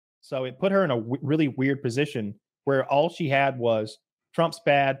So it put her in a really weird position where all she had was Trump's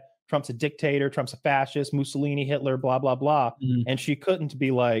bad, Trump's a dictator, Trump's a fascist, Mussolini, Hitler, blah, blah, blah. And she couldn't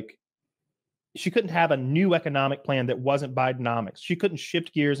have a new economic plan that wasn't Bidenomics. She couldn't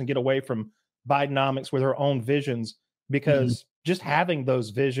shift gears and get away from Bidenomics with her own visions, because just having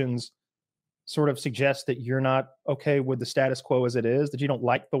those visions sort of suggests that you're not okay with the status quo as it is, that you don't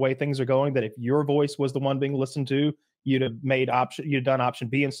like the way things are going, that if your voice was the one being listened to, you'd have done option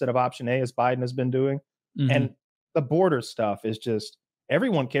B instead of option A, as Biden has been doing. And the border stuff is just,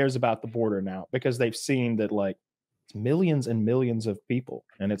 everyone cares about the border now because they've seen that like it's millions and millions of people,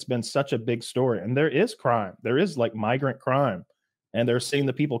 and it's been such a big story. And there is crime. There is like migrant crime. And they're seeing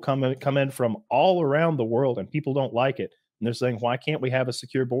the people come in from all around the world, and people don't like it. And they're saying, why can't we have a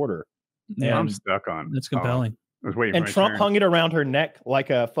secure border? Yeah, I'm stuck on. That's compelling. I was waiting and for Trump hung it around her neck like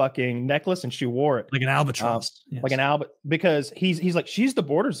a fucking necklace, and she wore it like an albatross. Like an albatross, because he's like, she's the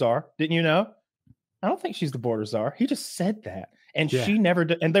border czar. Didn't you know? I don't think she's the border czar. He just said that, and she never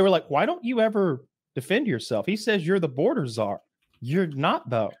did. And they were like, why don't you ever defend yourself? He says you're the border czar. You're not,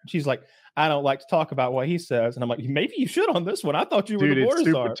 though. She's like, I don't like to talk about what he says. And I'm like, maybe you should on this one. I thought you were the border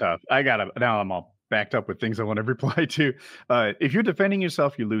czar. It's super tough. Now I'm all backed up with things I want to reply to. If you're defending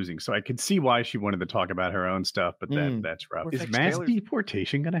yourself, you're losing. So I could see why she wanted to talk about her own stuff, but that's rough. Is mass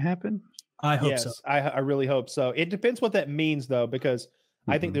deportation going to happen? I hope so. I really hope so. It depends what that means, though, because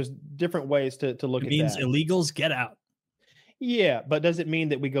I think there's different ways to look at that. It means illegals get out. Yeah, but does it mean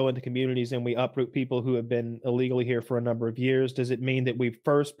that we go into communities and we uproot people who have been illegally here for a number of years? Does it mean that we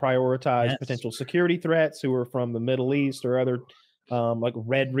first prioritize potential security threats who are from the Middle East or other like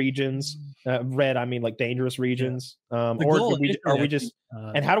red regions? Red, I mean like dangerous regions. Or are we just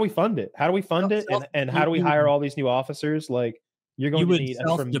and how do we fund it? How do we fund it? And how do we hire all these new officers? Like you're going to need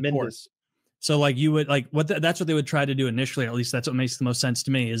a tremendous. So like you would like that's what they would try to do initially, or at least that's what makes the most sense to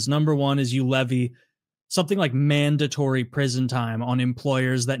me, is number one is you levy something like mandatory prison time on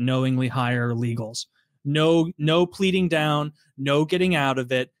employers that knowingly hire illegals. No pleading down, no getting out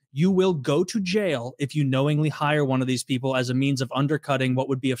of it. You will go to jail if you knowingly hire one of these people as a means of undercutting what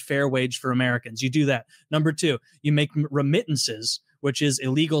would be a fair wage for Americans. You do that. Number two, you make remittances, which is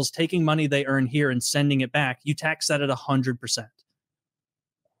illegals taking money they earn here and sending it back. You tax that at 100%.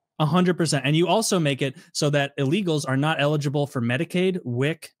 100%. And you also make it so that illegals are not eligible for Medicaid,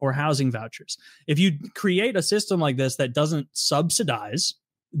 WIC, or housing vouchers. If you create a system like this that doesn't subsidize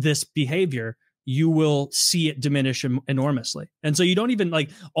this behavior, you will see it diminish enormously. And so you don't even like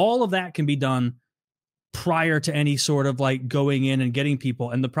all of that can be done prior to any sort of like going in and getting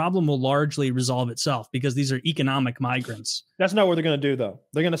people. And the problem will largely resolve itself because these are economic migrants. That's not what they're going to do, though.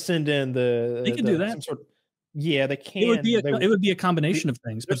 They're going to send in they can do that. Some sort of, yeah, they can. It would be a combination of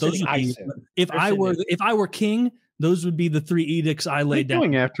things, but those would be, if I were king, those would be the three edicts I laid down.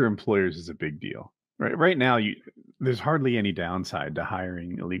 Going after employers is a big deal, right? Right now, there's hardly any downside to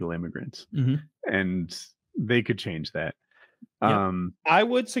hiring illegal immigrants, and they could change that. Yeah. I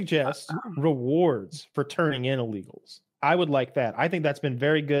would suggest rewards for turning in illegals. I would like that. I think that's been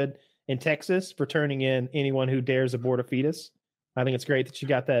very good in Texas for turning in anyone who dares abort a fetus. I think it's great that you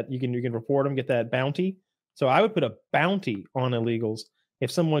got that. You can report them, get that bounty. So I would put a bounty on illegals. If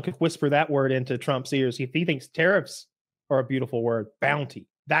someone could whisper that word into Trump's ears, if he thinks tariffs are a beautiful word, bounty,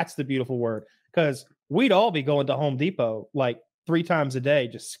 that's the beautiful word. Because we'd all be going to Home Depot like 3 times a day,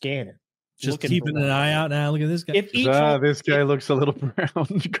 just scanning. Just keeping an eye out now. Look at this guy. This guy looks a little brown.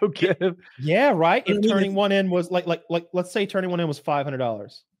 Go get him. Yeah, right. If turning one in was like let's say turning one in was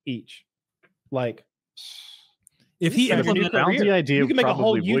 $500 each. Like if he implemented the idea, you can make a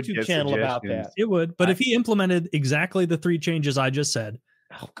whole YouTube channel about that. It would, but if he implemented exactly the 3 changes I just said,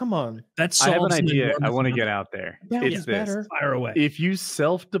 oh come on, that's I have an idea. I want to get out there. It's this. Better. Fire away. If you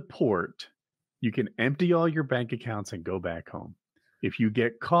self-deport, you can empty all your bank accounts and go back home. If you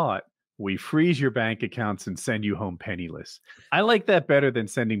get caught, we freeze your bank accounts and send you home penniless. I like that better than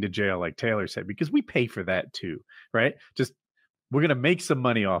sending to jail, like Taylor said, because we pay for that too, right? Just we're going to make some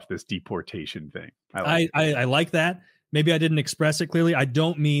money off this deportation thing. I like that. Maybe I didn't express it clearly. I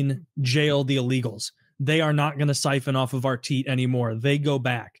don't mean jail the illegals. They are not going to siphon off of our teat anymore. They go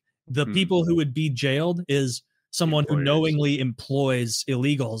back. The people who would be jailed is someone who knowingly employs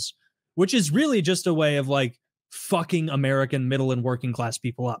illegals, which is really just a way of like fucking American middle and working class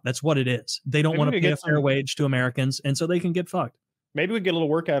people up. That's what it is. They don't want to pay a fair wage to Americans, and so they can get fucked. Maybe we get a little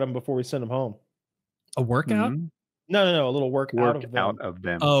work out of them before we send them home. A workout? No, a little work out of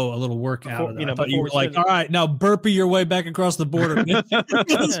them. Oh, a little work out of them. I thought you were like, all right, now burpee your way back across the border.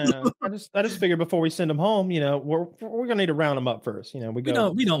 I just figured before we send them home, we're gonna need to round them up first. We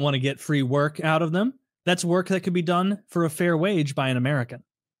don't want to get free work out of them. That's work that could be done for a fair wage by an American.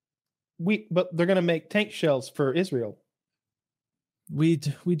 but they're going to make tank shells for Israel. We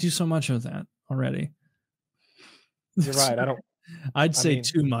do so much of that already. You're right. I'd say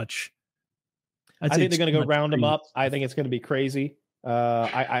too much. I think they're going to go round them up. I think it's going to be crazy.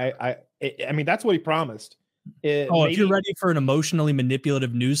 I mean, that's what he promised. If you're ready for an emotionally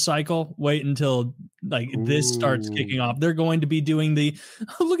manipulative news cycle, wait until this starts kicking off. They're going to be doing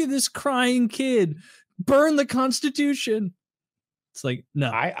look at this crying kid, burn the Constitution. It's like,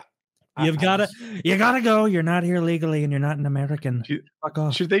 no, you gotta go. You're not here legally, and you're not an American. Fuck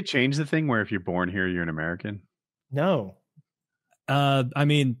off. Should they change the thing where if you're born here, you're an American? No. I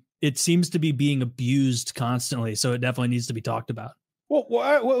mean, it seems to be being abused constantly, so it definitely needs to be talked about.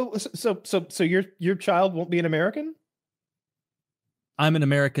 Well, so your child won't be an American? I'm an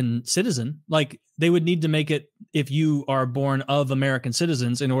American citizen. Like, they would need to make it if you are born of American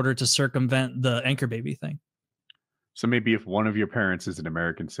citizens in order to circumvent the anchor baby thing. So maybe if one of your parents is an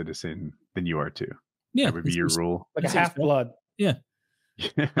American citizen, then you are too. Yeah, that would be your rule. Like a half blood. Yeah,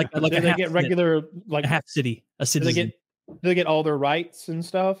 like do they get regular like a half city, a citizen. Do they get all their rights and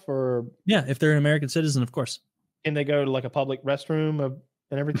stuff? Or yeah, if they're an American citizen, of course. And they go to like a public restroom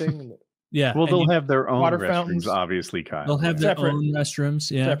and everything. Yeah. Well, they'll have their own water restrooms, fountains. Obviously, Kyle. They'll have their own restrooms.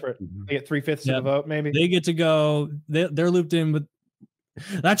 Yeah. Separate. They get 3/5 of the vote, maybe. They get to go. They're looped in with.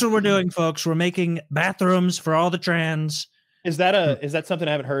 That's what we're doing, folks. We're making bathrooms for all the trans. Is that something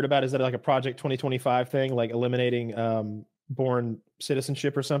I haven't heard about? Is that like a Project 2025 thing, like eliminating born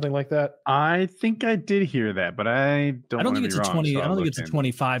citizenship or something like that? I think I did hear that, but I don't think it's a 20. I don't think it's a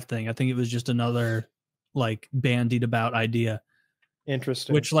 25 thing. I think it was just another like bandied about idea.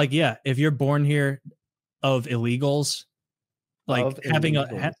 Interesting. Which, like, yeah, if you're born here of illegals, like of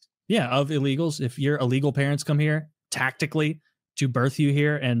illegals, if your illegal parents come here tactically to birth you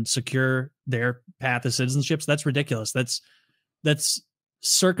here and secure their path of citizenships, that's ridiculous. That's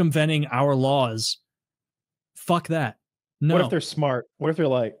circumventing our laws. Fuck that. No. What if they're smart? What if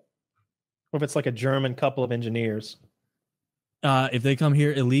it's like a German couple of engineers? If they come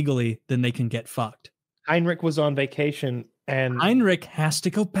here illegally, then they can get fucked. Heinrich was on vacation and Heinrich has to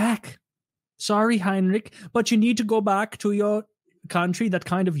go back. Sorry, Heinrich, but you need to go back to your country that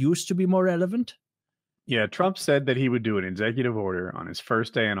kind of used to be more relevant. Yeah, Trump said that he would do an executive order on his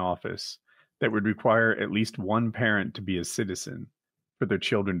first day in office that would require at least one parent to be a citizen for their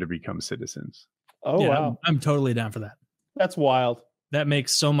children to become citizens. Oh, yeah, wow. I'm totally down for that. That's wild. That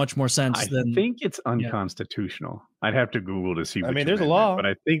makes so much more sense I think it's unconstitutional. Yeah. I'd have to Google to see. There's a law, but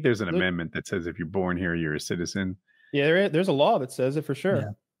I think there's an amendment that says if you're born here, you're a citizen. Yeah, there's a law that says it for sure. Yeah.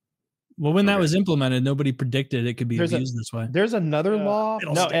 Well, when that was implemented, nobody predicted it could be abused this way. There's another law.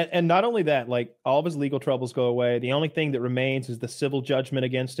 No, and not only that, like all of his legal troubles go away. The only thing that remains is the civil judgment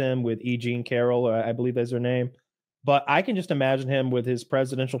against him with E. Jean Carroll, I believe that's her name. But I can just imagine him with his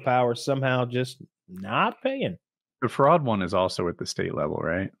presidential power somehow just not paying. The fraud one is also at the state level,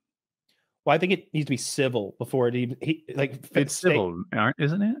 right? Well, I think it needs to be civil before it even it's civil,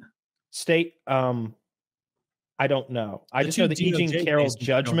 isn't it? State. I don't know. I just know the E. Jean Carroll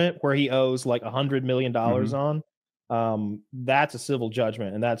judgment where he owes like $100 million on. That's a civil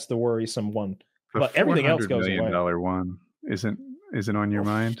judgment, and that's the worrisome one. But everything else goes away. $400 million one isn't on your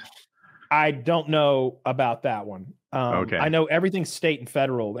mind? I don't know about that one. Okay. I know everything's state and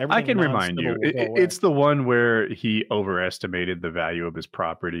federal. I can remind you. It's the one where he overestimated the value of his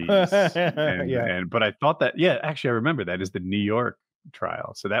properties. But I thought that, actually, I remember that is the New York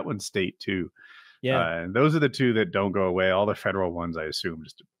trial. So that one's state too. Yeah. Those are the two that don't go away. All the federal ones, I assume,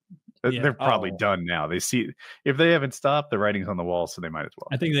 they're probably done now. They see if they haven't stopped, the writing's on the wall, so they might as well.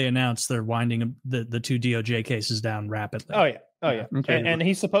 I think they announced they're winding the two DOJ cases down rapidly. Oh yeah. Okay. And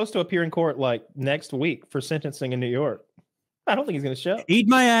he's supposed to appear in court like next week for sentencing in New York. I don't think he's going to show. Eat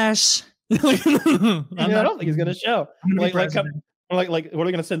my ass. I don't think he's going to show. Like, what are they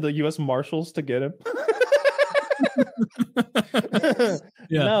going to send the U.S. Marshals to get him?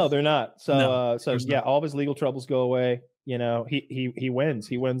 No, they're not. So, all of his legal troubles go away. You know, he wins.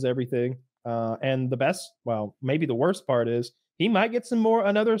 He wins everything. And maybe the worst part is he might get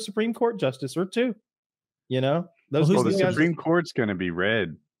another Supreme Court justice or two. You know, the Supreme Court's going to be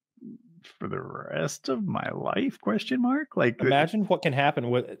read for the rest of my life? ? Like, imagine what can happen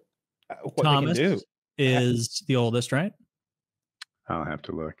with what Thomas they can do. Is the oldest, right? I'll have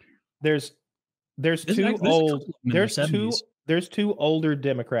to look. There's two older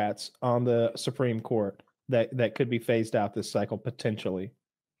Democrats on the Supreme Court that could be phased out this cycle potentially,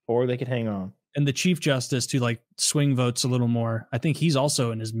 or they could hang on. And the Chief Justice to like swing votes a little more. I think he's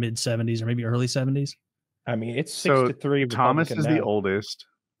also in his mid 70s or maybe early 70s. I mean, it's 6-3. Thomas is the oldest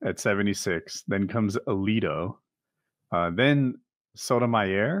at 76. Then comes Alito. Then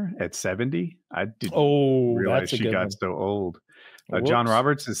Sotomayor at 70. I didn't that's realize a she good got one. so old. John Whoops.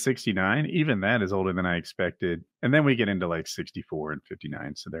 Roberts is 69. Even that is older than I expected. And then we get into like 64 and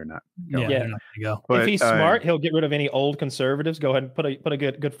 59, so they're not going. They're not gonna go. But if he's smart, he'll get rid of any old conservatives. Go ahead and put a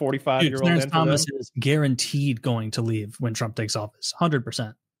good 45-year-old Clarence in for Thomas them. is guaranteed going to leave when Trump takes office.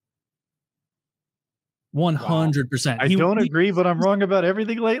 100%. 100%. I don't agree, but I'm wrong about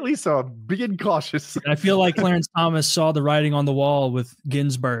everything lately, so I'm being cautious. I feel like Clarence Thomas saw the writing on the wall with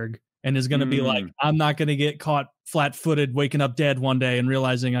Ginsburg and is going to be like, I'm not going to get caught flat-footed waking up dead one day and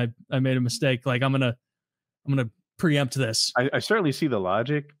realizing I made a mistake. Like I'm going to preempt this. I certainly see the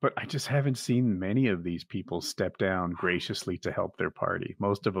logic, but I just haven't seen many of these people step down graciously to help their party.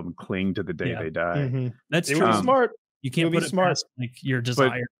 Most of them cling to the day they die. Mm-hmm. That's It true. would be smart. You can't put it smart. past like your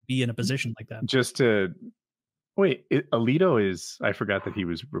desire to be in a position like that. Just to wait, Alito is, I forgot that he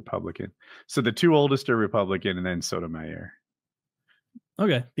was Republican. So the two oldest are Republican, and then Sotomayor.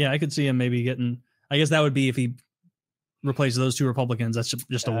 Okay. Yeah, I could see him maybe getting, I guess that would be if he replaces those two Republicans. That's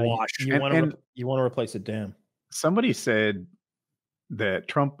just a wash. You want to replace a Dem. Somebody said that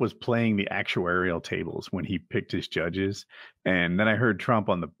Trump was playing the actuarial tables when he picked his judges. And then I heard Trump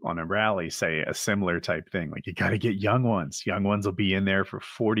on a rally say a similar type thing. Like, you got to get young ones. Young ones will be in there for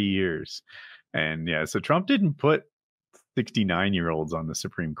 40 years. And yeah, so Trump didn't put 69-year-olds on the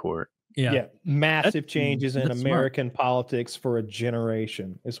Supreme Court. Yeah. Massive changes in American politics for a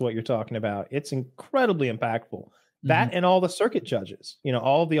generation is what you're talking about. It's incredibly impactful. That and all the circuit judges,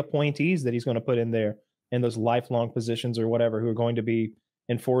 all the appointees that he's going to put in there in those lifelong positions or whatever, who are going to be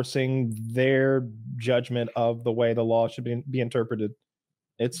enforcing their judgment of the way the law should be interpreted.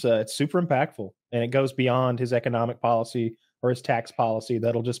 It's super impactful, and it goes beyond his economic policy or his tax policy.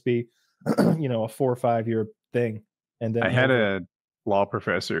 That'll just be, a 4 or 5 year thing. And then I had a law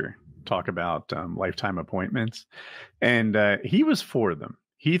professor talk about lifetime appointments, and he was for them.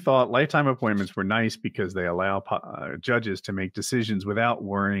 He thought lifetime appointments were nice because they allow judges to make decisions without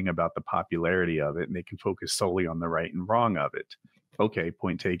worrying about the popularity of it, and they can focus solely on the right and wrong of it. Okay,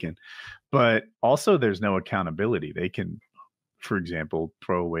 point taken. But also there's no accountability. They can, for example,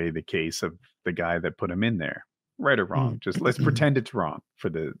 throw away the case of the guy that put him in there, right or wrong. Just let's pretend it's wrong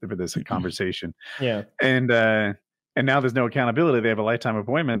for this conversation. Yeah. And now there's no accountability. They have a lifetime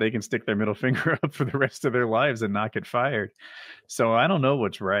appointment. They can stick their middle finger up for the rest of their lives and not get fired. So I don't know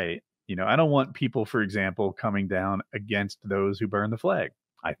what's right. I don't want people, for example, coming down against those who burn the flag.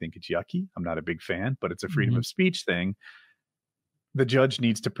 I think it's yucky. I'm not a big fan, but it's a freedom of speech thing. The judge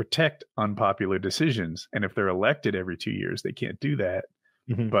needs to protect unpopular decisions. And if they're elected every 2 years, they can't do that.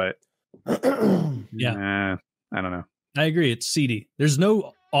 But yeah, I don't know. I agree. It's seedy. There's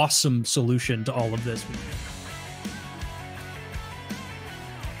no awesome solution to all of this.